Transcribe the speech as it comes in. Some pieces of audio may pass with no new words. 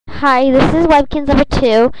Hi, this is Webkins number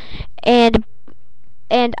 2, and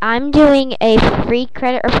I'm doing a free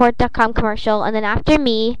creditreport.com commercial, and then after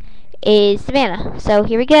me is Savannah. So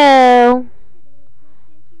here we go.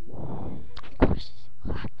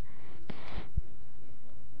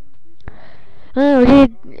 Oh,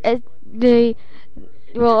 the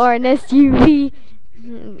or an SUV.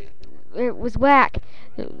 It was whack.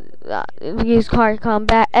 Used car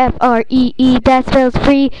combat FREE. That spells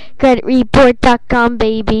free. Creditreport.com,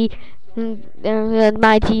 baby.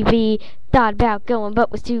 My TV thought about going,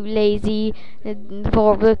 but was too lazy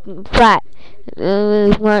for looking flat.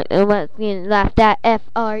 Laughed at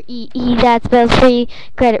FREE. That spells free.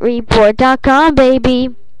 Creditreport.com,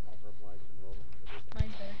 baby.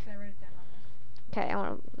 Okay, I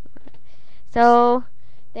want to. So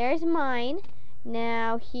there's mine.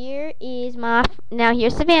 Now here is now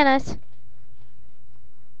here's Savannah's.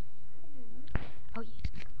 Oh yeah.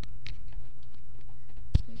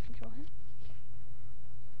 Can you control him?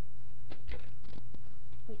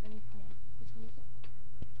 Wait, let me play it. Which one is it?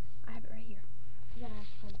 I have it right here. You gotta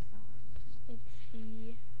play the song. It's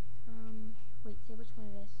the wait, say which one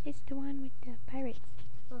it is. It's the one with the pirates.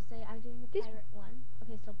 So say I'm doing the pirate one.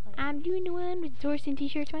 Okay, so play it. I'm doing the one with Doors and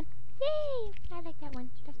T-shirts one. Yay! I like that one.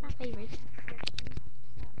 That's my favorite.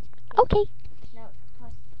 Okay. No,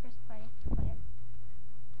 press play. Play it.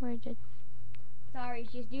 Where did? Sorry,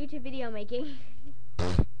 she's new to video making.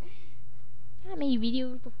 I made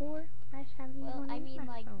videos before. I just haven't Well, I mean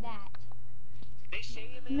like that.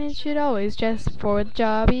 Men should always dress for the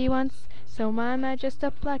job he wants. So I might dressed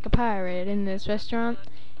up like a pirate in this restaurant.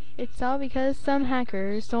 It's all because some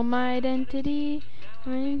hacker stole my identity.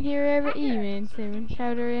 I'm in here every evening, serving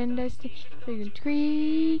chowder and dusty.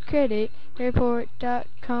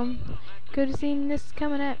 Credit.report.com. Could have seen this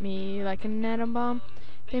coming at me like an atom bomb.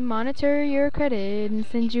 They monitor your credit and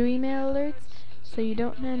send you email alerts so you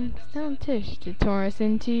don't end selling tish to Taurus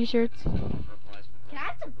and T-shirts. Can I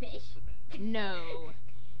have some fish? No,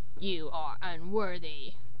 you are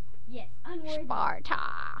unworthy. Yes, unworthy.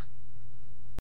 Sparta.